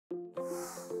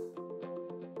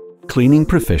Cleaning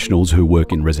professionals who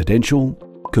work in residential,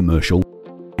 commercial,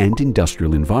 and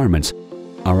industrial environments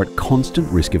are at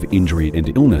constant risk of injury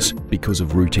and illness because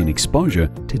of routine exposure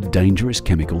to dangerous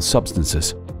chemical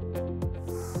substances.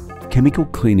 Chemical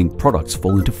cleaning products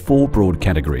fall into 4 broad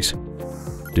categories: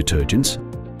 detergents,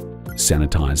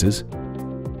 sanitizers,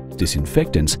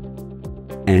 disinfectants,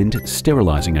 and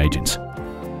sterilizing agents.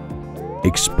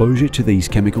 Exposure to these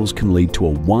chemicals can lead to a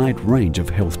wide range of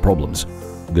health problems.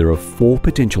 There are 4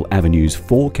 potential avenues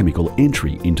for chemical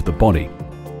entry into the body: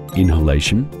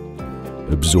 inhalation,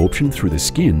 absorption through the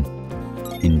skin,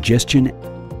 ingestion,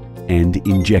 and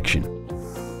injection.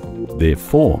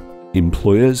 Therefore,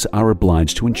 employers are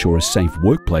obliged to ensure a safe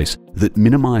workplace that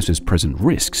minimizes present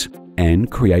risks and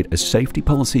create a safety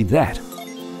policy that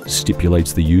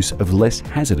stipulates the use of less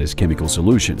hazardous chemical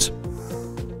solutions,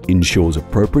 ensures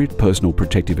appropriate personal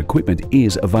protective equipment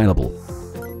is available,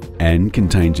 and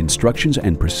contains instructions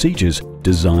and procedures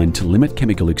designed to limit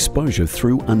chemical exposure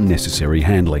through unnecessary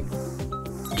handling.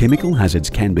 Chemical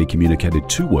hazards can be communicated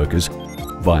to workers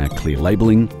via clear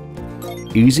labeling,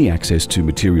 easy access to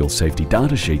material safety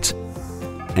data sheets,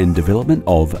 and development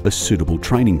of a suitable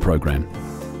training program.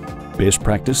 Best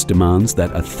practice demands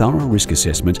that a thorough risk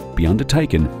assessment be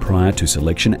undertaken prior to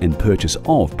selection and purchase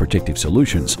of protective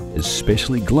solutions,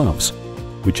 especially gloves,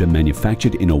 which are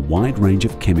manufactured in a wide range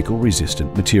of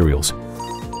chemical-resistant materials.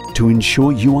 To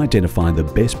ensure you identify the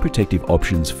best protective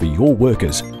options for your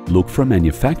workers, look for a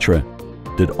manufacturer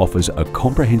that offers a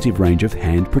comprehensive range of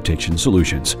hand protection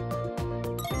solutions.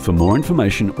 For more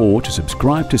information or to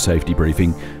subscribe to Safety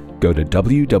Briefing, go to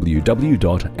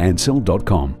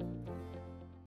www.ansell.com.